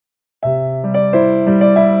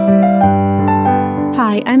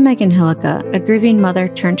Hi, I'm Megan Hillica, a grieving mother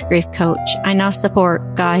turned grief coach. I now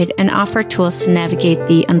support, guide, and offer tools to navigate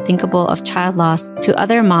the unthinkable of child loss to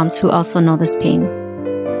other moms who also know this pain.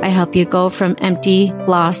 I help you go from empty,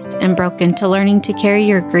 lost, and broken to learning to carry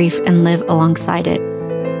your grief and live alongside it.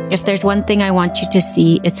 If there's one thing I want you to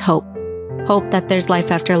see, it's hope. Hope that there's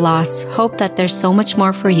life after loss, hope that there's so much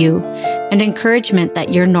more for you, and encouragement that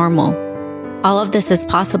you're normal. All of this is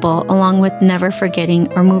possible along with never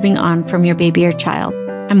forgetting or moving on from your baby or child.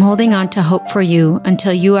 I'm holding on to hope for you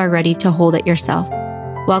until you are ready to hold it yourself.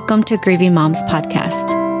 Welcome to Grieving Moms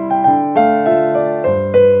Podcast.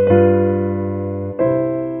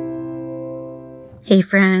 Hey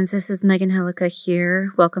friends, this is Megan Hillica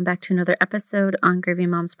here. Welcome back to another episode on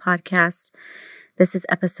Grieving Moms Podcast. This is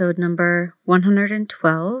episode number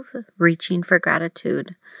 112, Reaching for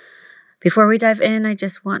Gratitude. Before we dive in, I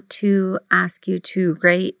just want to ask you to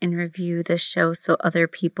rate and review this show so other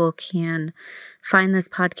people can find this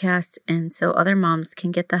podcast and so other moms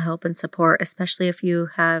can get the help and support, especially if you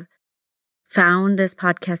have found this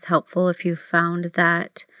podcast helpful, if you found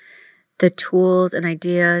that the tools and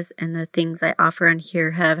ideas and the things I offer on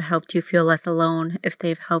here have helped you feel less alone, if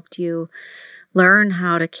they've helped you learn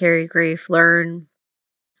how to carry grief, learn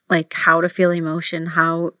how to feel emotion,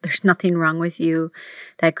 how there's nothing wrong with you,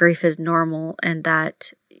 that grief is normal, and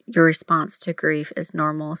that your response to grief is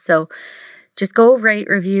normal. So just go rate,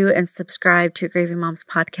 review, and subscribe to Grieving Moms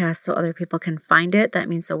Podcast so other people can find it. That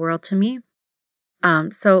means the world to me.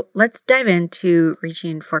 So let's dive into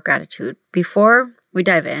reaching for gratitude. Before we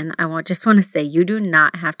dive in, just want to say you do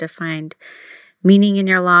not have to find meaning in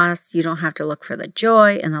your loss. You don't have to look for the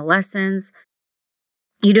joy and the lessons.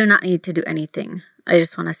 You do not need to do anything. I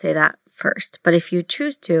just want to say that first. But if you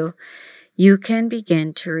choose to, you can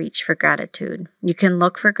begin to reach for gratitude. You can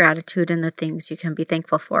look for gratitude in the things you can be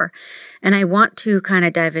thankful for. And I want to kind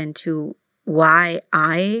of dive into why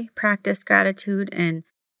I practice gratitude and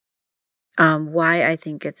why I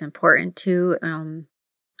think it's important to.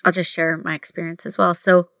 I'll just share my experience as well.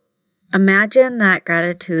 So imagine that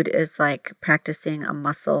gratitude is like practicing a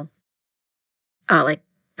muscle, like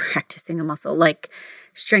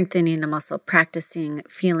strengthening a muscle, practicing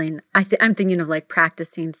feeling. I'm thinking of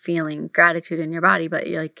practicing feeling gratitude in your body, but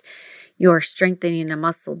you're strengthening a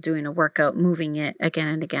muscle, doing a workout, moving it again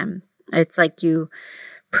and again. It's like you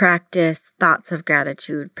practice thoughts of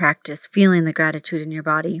gratitude, practice feeling the gratitude in your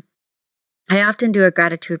body. I often do a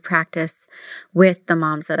gratitude practice with the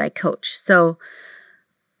moms that I coach. So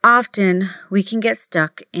often we can get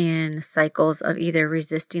stuck in cycles of either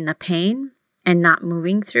resisting the pain and not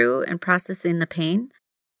moving through and processing the pain,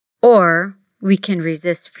 or we can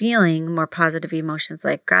resist feeling more positive emotions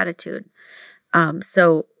like gratitude.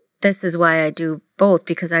 So this is why I do both,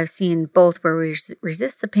 because I've seen both where we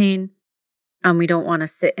resist the pain. We don't want to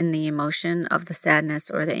sit in the emotion of the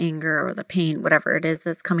sadness or the anger or the pain, whatever it is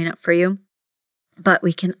that's coming up for you. But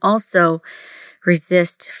we can also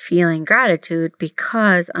resist feeling gratitude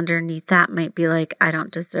because underneath that might be I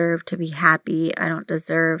don't deserve to be happy. I don't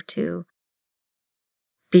deserve to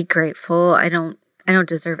be grateful. I don't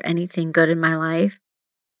deserve anything good in my life.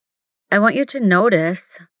 I want you to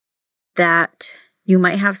notice that you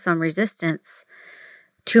might have some resistance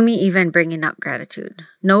to me even bringing up gratitude.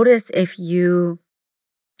 Notice if you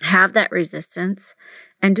have that resistance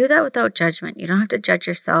and do that without judgment. You don't have to judge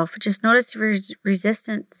yourself. Just notice your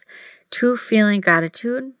resistance to feeling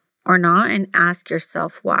gratitude or not and ask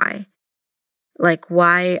yourself why.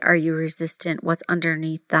 Why are you resistant? What's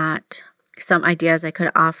underneath that? Some ideas I could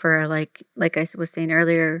offer, like I was saying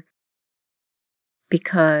earlier,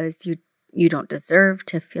 because you don't deserve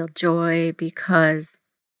to feel joy, because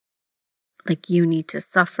you need to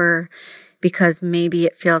suffer, because maybe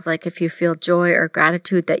it feels like if you feel joy or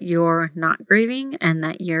gratitude that you're not grieving and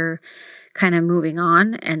that you're kind of moving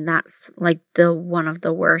on, and that's the one of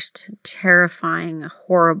the worst, terrifying,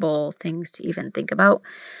 horrible things to even think about.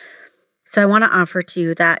 So I want to offer to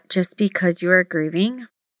you that just because you are grieving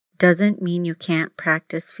doesn't mean you can't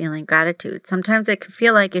practice feeling gratitude. Sometimes it can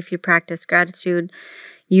feel like if you practice gratitude,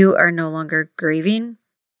 you are no longer grieving.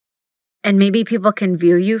 And maybe people can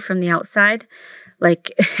view you from the outside.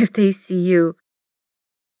 If they see you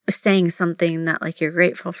saying something that you're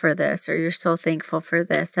grateful for this or you're so thankful for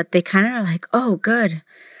this, that they kind of are oh, good.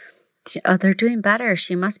 Oh, they're doing better.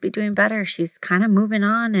 She must be doing better. She's kind of moving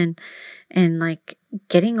on and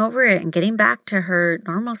getting over it and getting back to her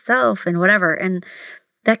normal self and whatever. And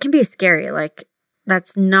that can be scary.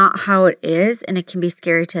 That's not how it is. And it can be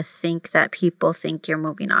scary to think that people think you're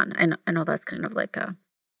moving on. And I know that's kind of a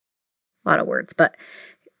lot of words, but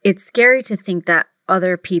it's scary to think that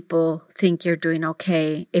other people think you're doing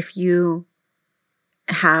okay if you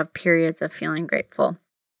have periods of feeling grateful.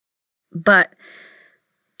 But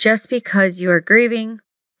just because you are grieving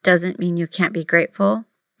doesn't mean you can't be grateful.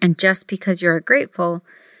 And just because you're grateful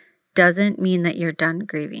doesn't mean that you're done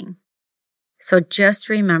grieving. So just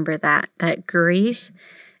remember that grief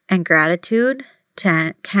and gratitude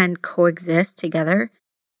can coexist together,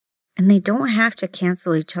 and they don't have to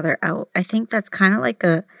cancel each other out. I think that's kind of like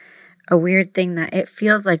a weird thing, that it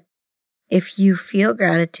feels like if you feel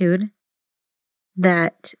gratitude,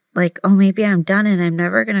 that like, oh, maybe I'm done and I'm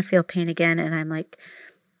never going to feel pain again. And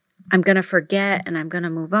I'm going to forget and I'm going to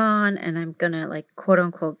move on and I'm going to, like, quote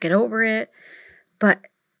unquote, get over it. But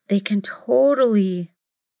they can totally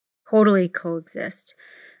coexist.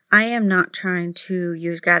 I am not trying to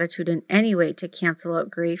use gratitude in any way to cancel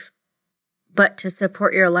out grief, but to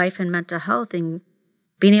support your life and mental health and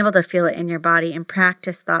being able to feel it in your body and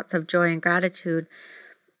practice thoughts of joy and gratitude,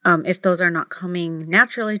 if those are not coming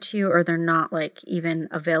naturally to you or they're not like even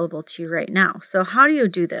available to you right now. So how do you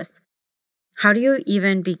do this? How do you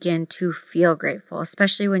even begin to feel grateful,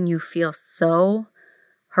 especially when you feel so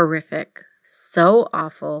horrific, so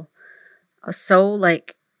awful, so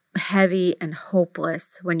like heavy and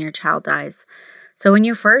hopeless when your child dies? So when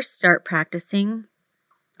you first start practicing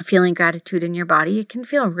feeling gratitude in your body, it can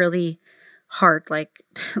feel really hard, like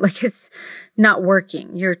it's not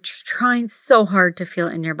working. You're trying so hard to feel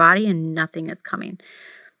it in your body and nothing is coming.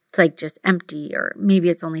 It's like just empty, or maybe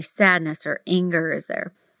it's only sadness or anger is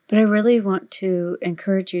there. But I really want to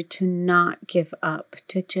encourage you to not give up,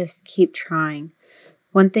 to just keep trying.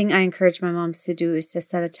 One thing I encourage my moms to do is to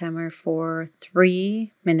set a timer for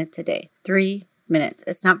 3 minutes a day. 3 minutes.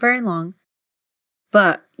 It's not very long,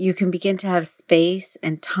 but you can begin to have space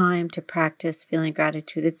and time to practice feeling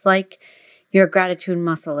gratitude. It's like your gratitude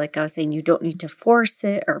muscle. Like I was saying, you don't need to force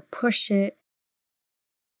it or push it.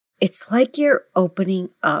 It's like you're opening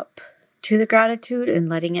up to the gratitude and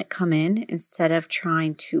letting it come in instead of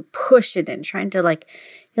trying to push it in, you're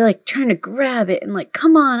like trying to grab it and like,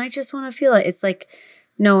 come on, I just want to feel it. It's like,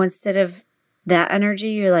 no, instead of that energy,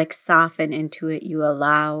 you're like soften into it. You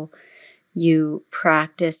allow, you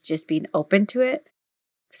practice just being open to it.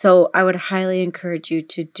 So I would highly encourage you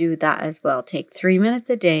to do that as well. Take 3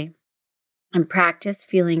 minutes a day and practice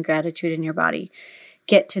feeling gratitude in your body.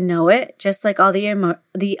 Get to know it, just like all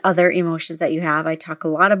the other emotions that you have. I talk a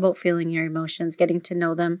lot about feeling your emotions, getting to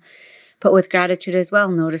know them, but with gratitude as well.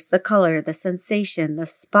 Notice the color, the sensation, the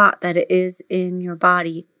spot that it is in your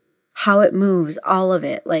body, how it moves, all of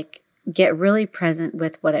it. Like, get really present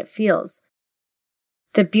with what it feels.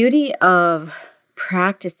 The beauty of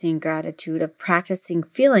practicing gratitude, of practicing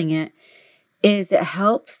feeling it, is it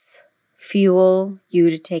helps fuel you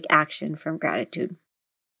to take action from gratitude.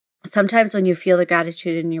 Sometimes when you feel the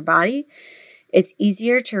gratitude in your body, it's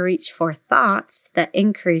easier to reach for thoughts that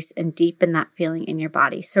increase and deepen that feeling in your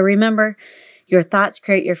body. So remember, your thoughts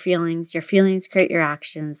create your feelings create your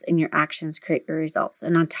actions, and your actions create your results.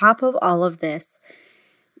 And on top of all of this,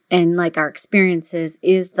 and like our experiences,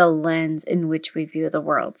 is the lens in which we view the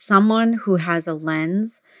world. Someone who has a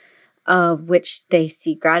lens of which they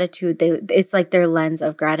see gratitude, it's like their lens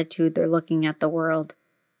of gratitude. They're looking at the world.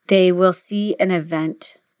 They will see an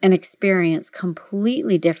event, an experience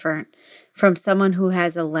completely different from someone who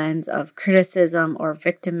has a lens of criticism or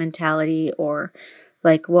victim mentality or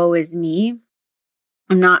like, woe is me.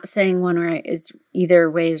 I'm not saying one right is either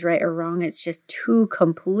way is right or wrong. It's just two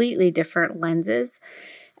completely different lenses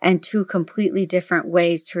and two completely different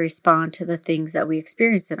ways to respond to the things that we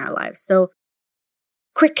experience in our lives. So,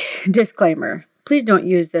 quick disclaimer. Please don't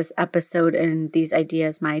use this episode and these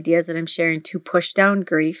ideas, my ideas that I'm sharing, to push down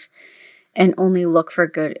grief and only look for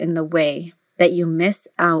good in the way that you miss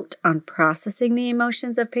out on processing the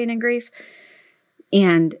emotions of pain and grief.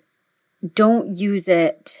 And don't use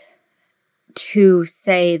it to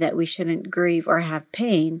say that we shouldn't grieve or have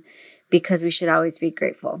pain because we should always be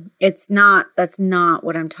grateful. That's not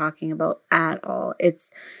what I'm talking about at all.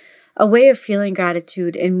 It's a way of feeling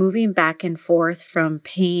gratitude and moving back and forth from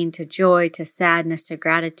pain to joy to sadness to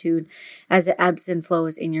gratitude as it ebbs and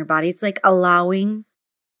flows in your body. It's like allowing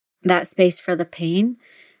that space for the pain,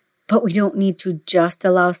 but we don't need to just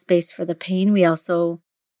allow space for the pain. We also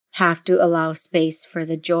have to allow space for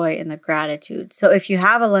the joy and the gratitude. So if you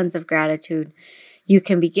have a lens of gratitude, you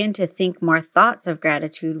can begin to think more thoughts of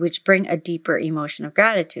gratitude, which bring a deeper emotion of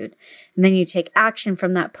gratitude. And then you take action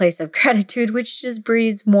from that place of gratitude, which just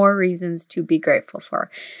breeds more reasons to be grateful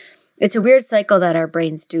for. It's a weird cycle that our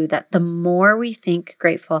brains do, that the more we think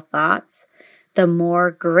grateful thoughts, the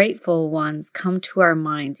more grateful ones come to our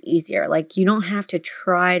minds easier. Like, you don't have to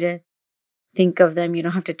try to think of them. You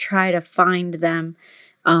don't have to try to find them.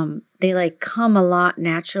 They like come a lot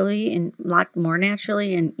naturally and a lot more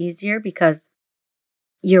naturally and easier because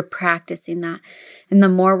you're practicing that. And the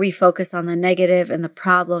more we focus on the negative and the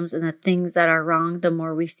problems and the things that are wrong, the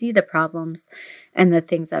more we see the problems and the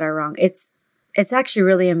things that are wrong. It's actually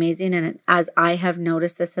really amazing. And as I have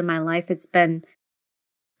noticed this in my life, it's been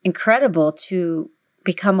incredible to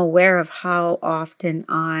become aware of how often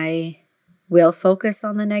I will focus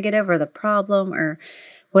on the negative or the problem or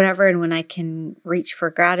whatever. And when I can reach for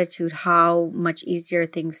gratitude, how much easier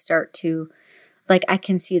things start to, like, I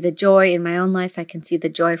can see the joy in my own life. I can see the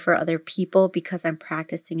joy for other people because I'm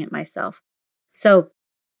practicing it myself. So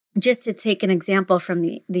just to take an example from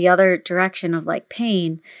the other direction of like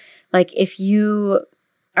pain, like if you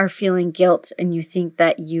are feeling guilt and you think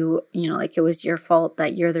that like it was your fault,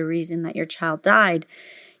 that you're the reason that your child died,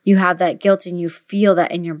 you have that guilt and you feel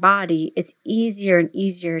that in your body, it's easier and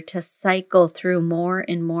easier to cycle through more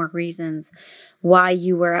and more reasons why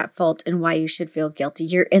you were at fault and why you should feel guilty.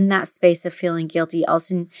 You're in that space of feeling guilty.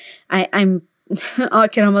 Also, I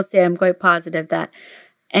can almost say I'm quite positive that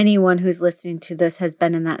anyone who's listening to this has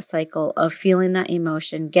been in that cycle of feeling that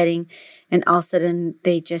emotion, and all of a sudden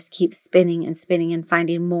they just keep spinning and spinning and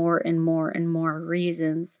finding more and more and more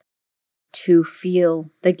reasons to feel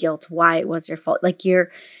the guilt, why it was your fault. Like your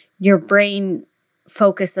brain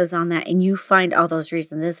focuses on that and you find all those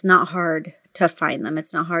reasons. It's not hard to find them.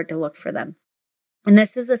 It's not hard to look for them. And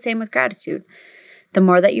this is the same with gratitude. The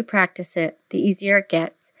more that you practice it, the easier it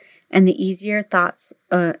gets, and the easier thoughts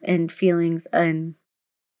and feelings and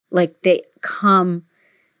like they come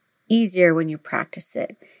easier when you practice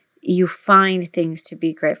it. You find things to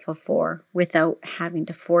be grateful for without having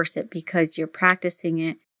to force it because you're practicing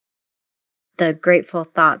it. The grateful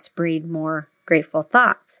thoughts breed more grateful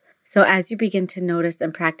thoughts. So as you begin to notice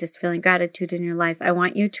and practice feeling gratitude in your life, I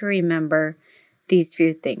want you to remember these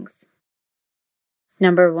few things.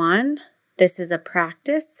 Number one, this is a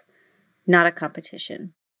practice, not a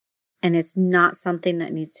competition. And it's not something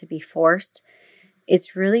that needs to be forced.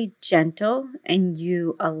 It's really gentle and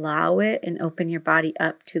you allow it and open your body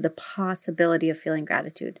up to the possibility of feeling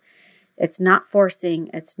gratitude. It's not forcing.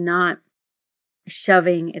 It's not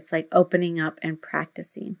shoving. It's like opening up and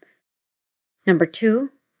practicing. Number two,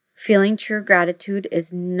 feeling true gratitude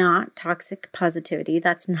is not toxic positivity.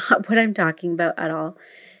 That's not what I'm talking about at all.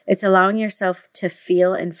 It's allowing yourself to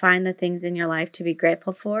feel and find the things in your life to be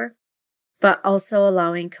grateful for, but also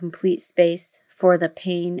allowing complete space for the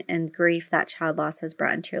pain and grief that child loss has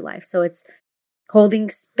brought into your life. So it's holding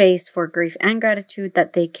space for grief and gratitude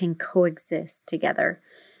that they can coexist together.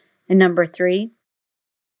 And number three,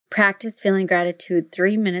 practice feeling gratitude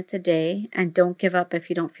 3 minutes a day and don't give up if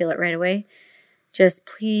you don't feel it right away. Just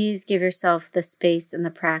please give yourself the space and the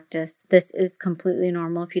practice. This is completely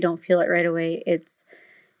normal. If you don't feel it right away,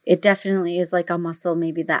 it definitely is like a muscle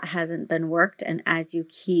maybe that hasn't been worked. And as you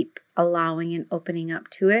keep allowing and opening up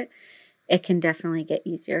to it, it can definitely get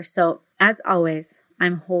easier. So as always,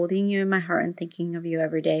 I'm holding you in my heart and thinking of you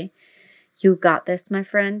every day. You got this, my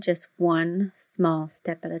friend, just one small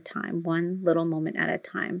step at a time, one little moment at a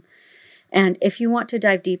time. And if you want to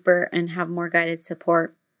dive deeper and have more guided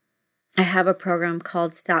support, I have a program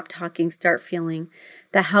called Stop Talking, Start Feeling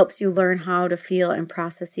that helps you learn how to feel and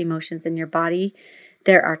process emotions in your body.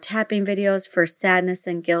 There are tapping videos for sadness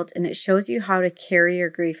and guilt, and it shows you how to carry your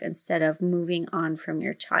grief instead of moving on from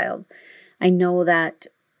your child. I know that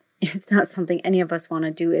it's not something any of us want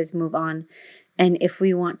to do is move on. And if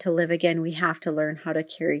we want to live again, we have to learn how to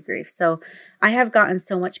carry grief. So I have gotten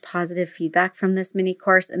so much positive feedback from this mini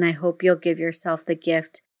course, and I hope you'll give yourself the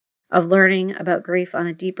gift of learning about grief on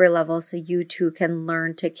a deeper level so you too can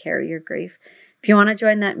learn to carry your grief. If you want to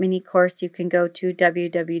join that mini course, you can go to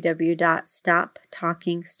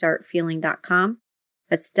www.stoptalkingstartfeeling.com.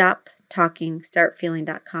 That's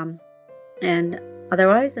stoptalkingstartfeeling.com. And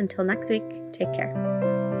otherwise, until next week, take care.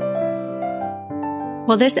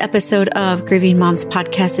 Well, this episode of Grieving Moms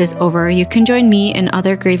Podcast is over. You can join me and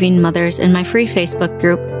other grieving mothers in my free Facebook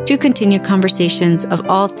group to continue conversations of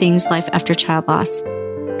all things life after child loss.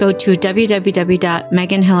 Go to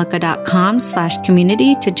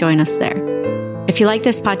www.meganhillica.com/community to join us there. If you like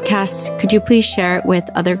this podcast, could you please share it with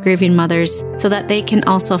other grieving mothers so that they can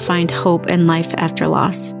also find hope in life after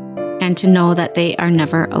loss and to know that they are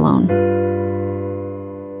never alone.